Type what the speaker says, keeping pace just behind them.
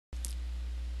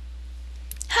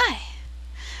Hi,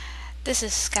 this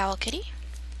is Scowl Kitty,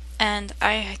 and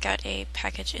I got a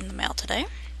package in the mail today.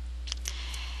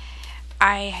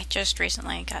 I just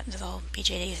recently got into the whole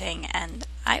BJD thing, and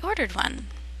I ordered one,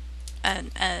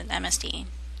 an MSD,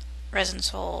 Resin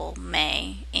Soul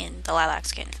May, in the lilac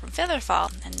skin from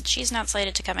Featherfall, and she's not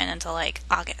slated to come in until like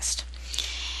August.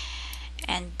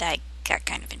 And I got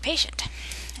kind of impatient,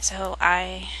 so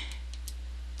I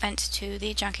went to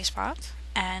the Junky Spot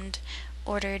and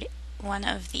ordered one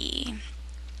of the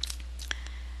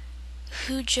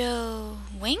Hujoo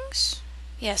Wings?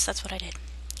 Yes, that's what I did.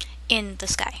 In the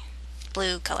sky.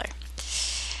 Blue color.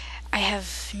 I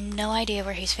have no idea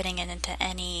where he's fitting into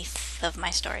any of my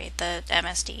story. The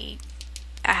MSD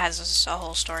has a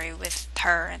whole story with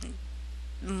her and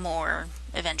more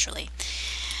eventually.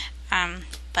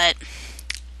 But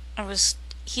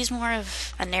he's more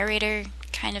of a narrator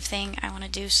kind of thing. I want to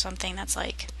do something that's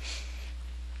like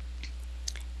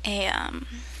a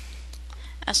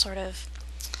sort of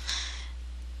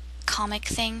comic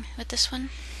thing with this one.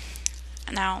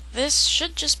 Now, this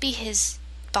should just be his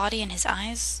body and his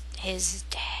eyes. His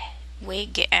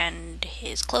wig and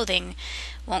his clothing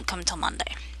won't come till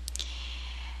Monday.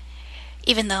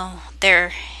 Even though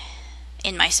they're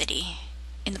in my city,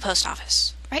 in the post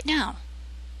office, right now.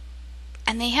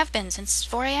 And they have been since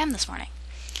 4 a.m. this morning.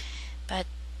 But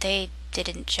they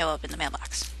didn't show up in the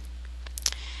mailbox.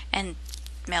 And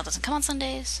mail doesn't come on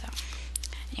Sundays, so...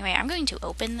 Anyway, I'm going to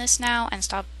open this now and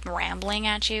stop rambling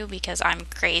at you because I'm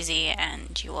crazy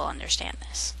and you will understand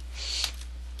this.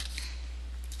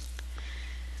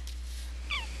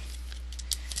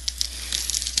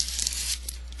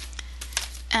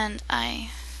 And I,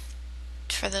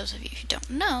 for those of you who don't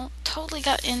know, totally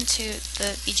got into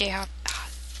the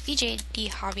BJD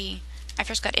hobby. I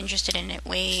first got interested in it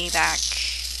way back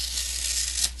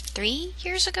 3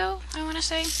 years ago, I want to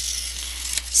say.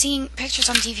 Seeing pictures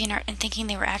on DeviantArt and thinking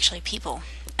they were actually people.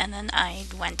 And then I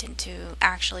went into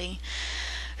actually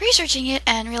researching it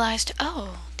and realized,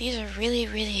 oh, these are really,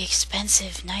 really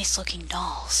expensive, nice-looking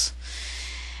dolls.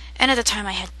 And at the time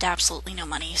I had absolutely no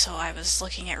money, so I was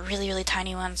looking at really, really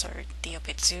tiny ones, or the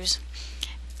Opitsus.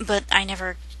 But I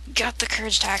never got the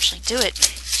courage to actually do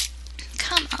it.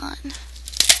 Come on.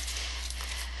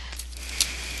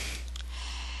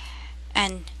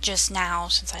 And just now,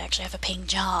 since I actually have a paying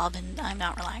job and I'm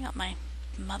not relying on my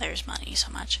mother's money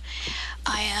so much,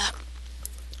 I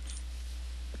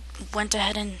went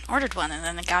ahead and ordered one, and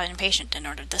then I got impatient and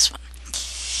ordered this one.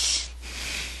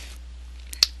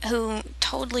 Who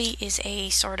totally is a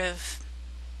sort of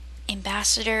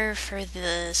ambassador for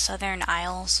the Southern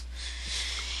Isles.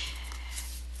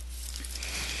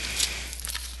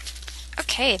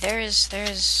 Okay, there's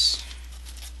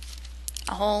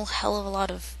a whole hell of a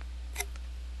lot of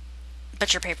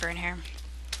butcher paper in here.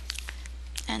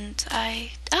 And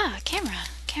camera.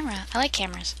 I like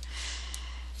cameras.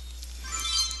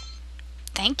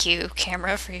 Thank you,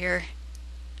 camera, for your...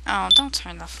 Oh, don't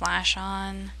turn the flash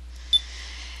on.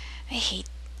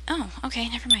 Oh, okay,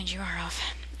 never mind, you are off.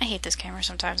 I hate this camera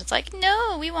sometimes. It's like,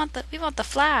 no, we want the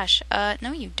flash.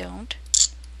 No you don't.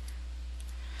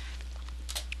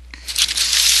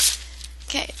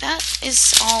 Okay, that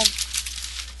is all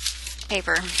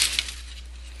paper.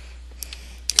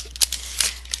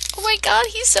 Oh my god,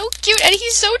 he's so cute and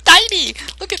he's so tiny.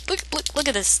 Look at this. Look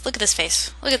at this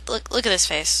face. Look at this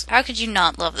face. How could you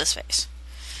not love this face?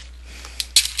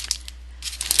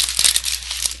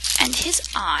 And his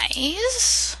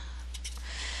eyes.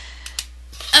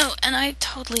 Oh, and I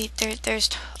totally there's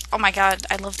oh my god,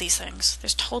 I love these things.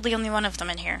 There's totally only one of them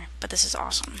in here, but this is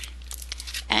awesome.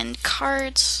 And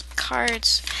cards,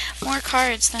 more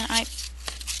cards than I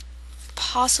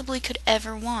possibly could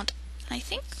ever want. I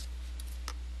think.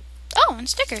 Oh, and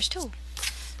stickers, too.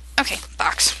 Okay,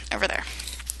 box. Over there.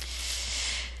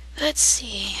 Let's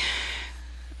see.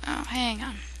 Oh, hang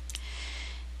on.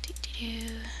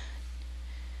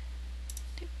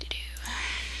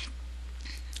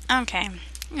 Okay, I'm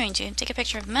going to take a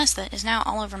picture of a mess that is now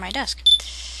all over my desk.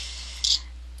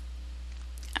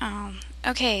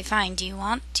 Okay, fine. Do you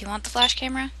want the flash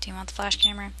camera? Do you want the flash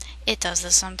camera? It does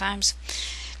this sometimes.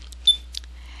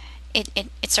 It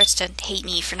starts to hate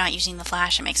me for not using the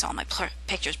flash. It makes all my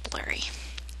pictures blurry.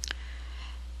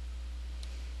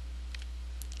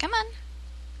 Come on.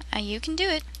 You can do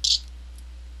it.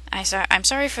 I'm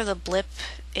sorry for the blip.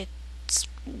 It's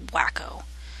wacko.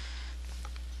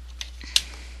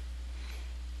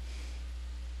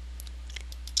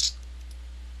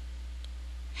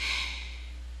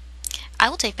 I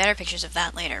will take better pictures of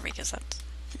that later because that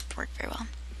didn't work very well.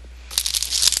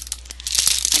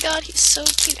 Oh my god, he's so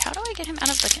cute. How do I get him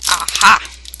out of the... Aha!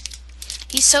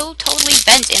 He's so totally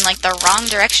bent in, like, the wrong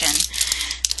direction.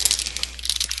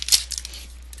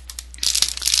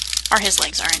 Or his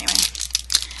legs are, anyway.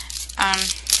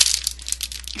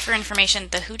 For information,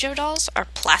 the Hujoo dolls are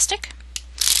plastic.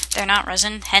 They're not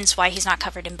resin, hence why he's not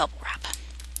covered in bubble wrap.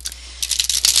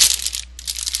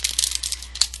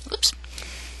 Oops.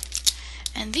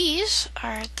 And these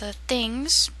are the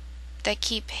things that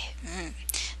keep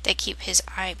his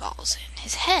eyeballs in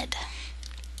his head.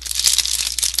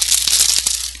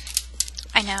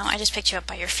 I know, I just picked you up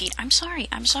by your feet. I'm sorry,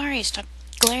 stop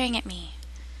glaring at me.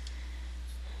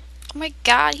 Oh my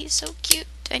god, he's so cute.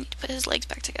 I need to put his legs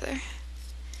back together.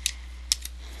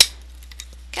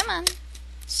 Come on.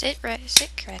 Sit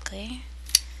correctly.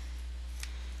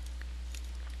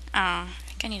 Oh, I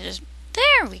think I need to just...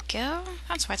 There we go.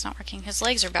 That's why it's not working. His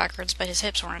legs are backwards, but his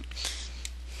hips weren't.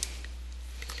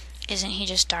 Isn't he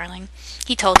just darling?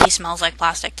 He totally smells like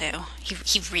plastic, too.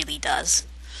 He really does.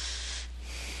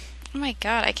 Oh my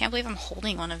god, I can't believe I'm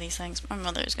holding one of these things. My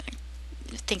mother's gonna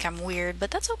think I'm weird,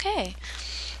 but that's okay.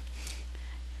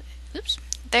 Oops.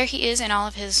 There he is in all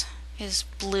of his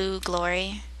blue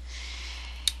glory.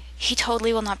 He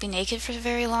totally will not be naked for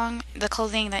very long. The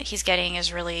clothing that he's getting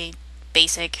is really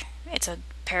basic. It's a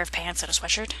pair of pants and a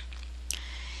sweatshirt.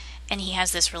 And he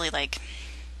has this really, like,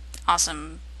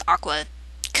 awesome aqua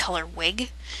color wig.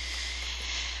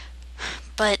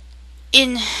 But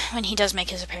when he does make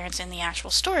his appearance in the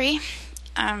actual story,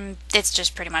 it's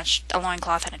just pretty much a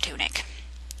loincloth and a tunic.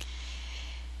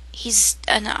 He's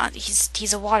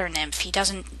a water nymph. He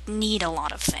doesn't need a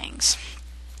lot of things.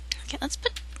 Okay,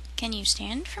 can you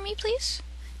stand for me, please?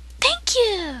 Thank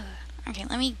you! Okay,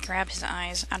 let me grab his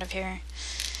eyes out of here.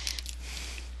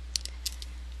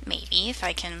 Maybe, if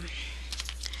I can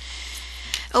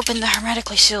open the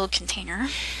hermetically sealed container.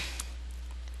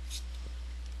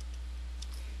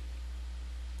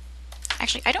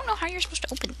 Actually, I don't know how you're supposed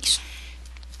to open these.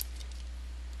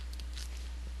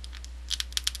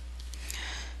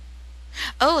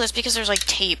 Oh, that's because there's, like,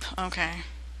 tape. Okay.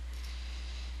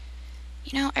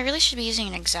 You know, I really should be using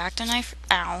an X-Acto knife,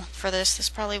 for this. This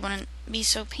probably wouldn't be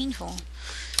so painful.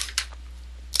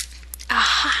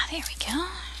 Aha, there we go.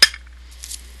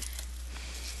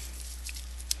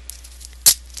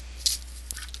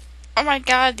 Oh my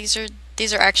god, these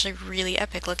are actually really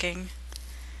epic looking.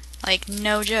 Like,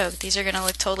 no joke. These are gonna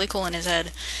look totally cool in his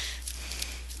head.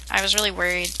 I was really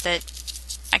worried that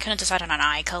I couldn't decide on an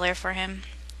eye color for him.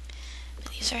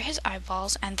 But these are his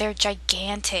eyeballs, and they're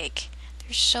gigantic.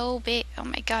 They're so big. Oh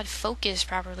my god, focus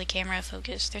properly, camera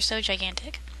focus. They're so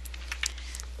gigantic.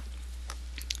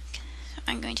 So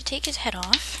I'm going to take his head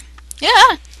off.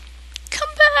 Yeah! Come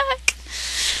back!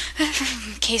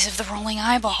 In case of the rolling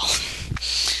eyeball.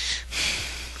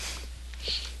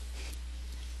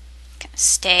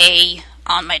 Stay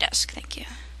on my desk, thank you.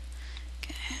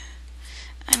 Okay.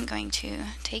 I'm going to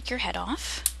take your head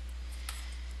off.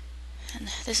 And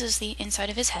this is the inside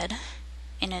of his head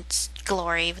in its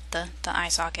glory with the eye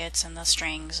sockets and the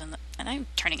strings and I'm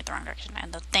turning it the wrong direction,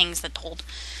 and the things that hold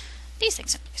these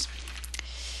things in place.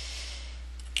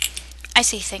 I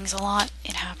say things a lot,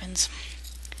 it happens.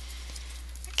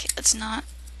 Okay, let's not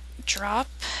drop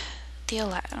the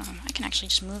elastic. Oh, I can actually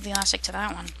just move the elastic to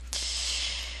that one.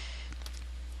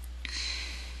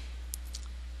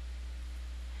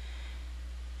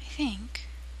 I think.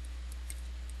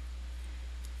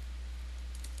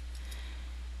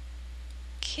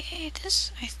 Okay,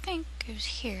 this I think goes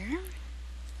here.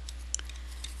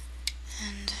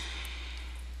 And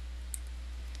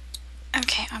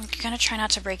okay, I'm gonna try not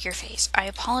to break your face. I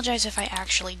apologize if I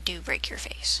actually do break your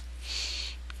face.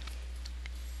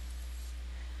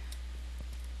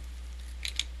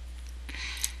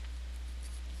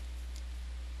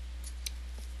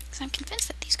 Because I'm convinced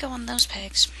that these go on those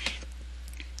pegs.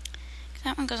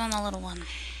 That one goes on the little one.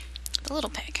 The little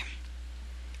peg.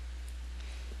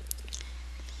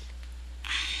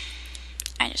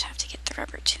 I just have to get the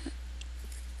rubber to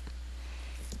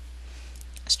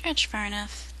stretch far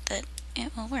enough that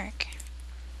it will work.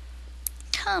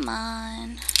 Come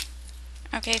on.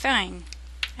 Okay, fine.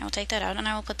 I will take that out and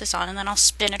I will put this on and then I'll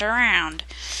spin it around.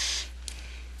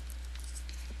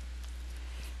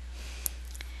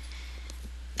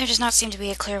 There does not seem to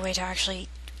be a clear way to actually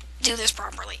do this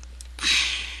properly.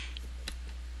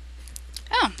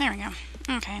 Oh, there we go.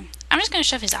 Okay. I'm just going to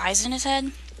shove his eyes in his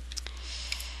head.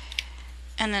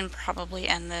 And then probably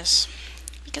end this.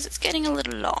 Because it's getting a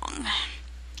little long.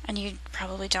 And you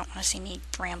probably don't want to see me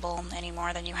ramble any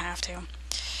more than you have to.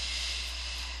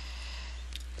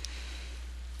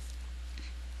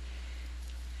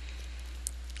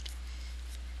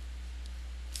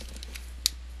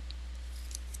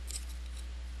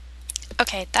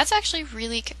 Okay, that's actually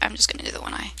really... I'm just gonna do the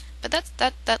one eye. But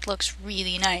that looks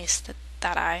really nice,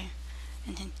 that eye.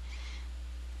 And then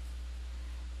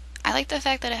I like the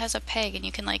fact that it has a peg and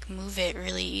you can like move it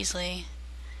really easily.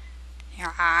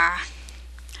 Yeah.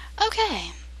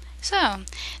 Okay, so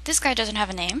this guy doesn't have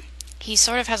a name. He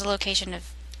sort of has a location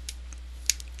of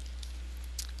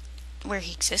where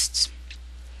he exists.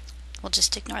 We'll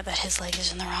just ignore that his leg is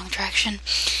in the wrong direction.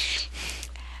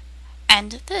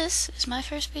 And this is my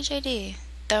first BJD,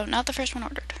 though not the first one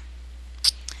ordered.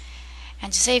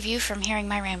 And to save you from hearing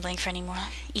my rambling for any more,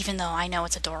 even though I know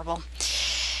it's adorable,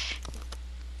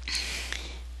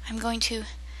 I'm going to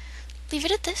leave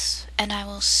it at this, and I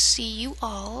will see you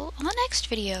all on the next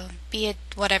video, be it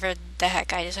whatever the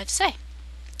heck I decide to say.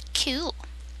 Cool.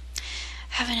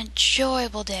 Have an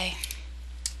enjoyable day.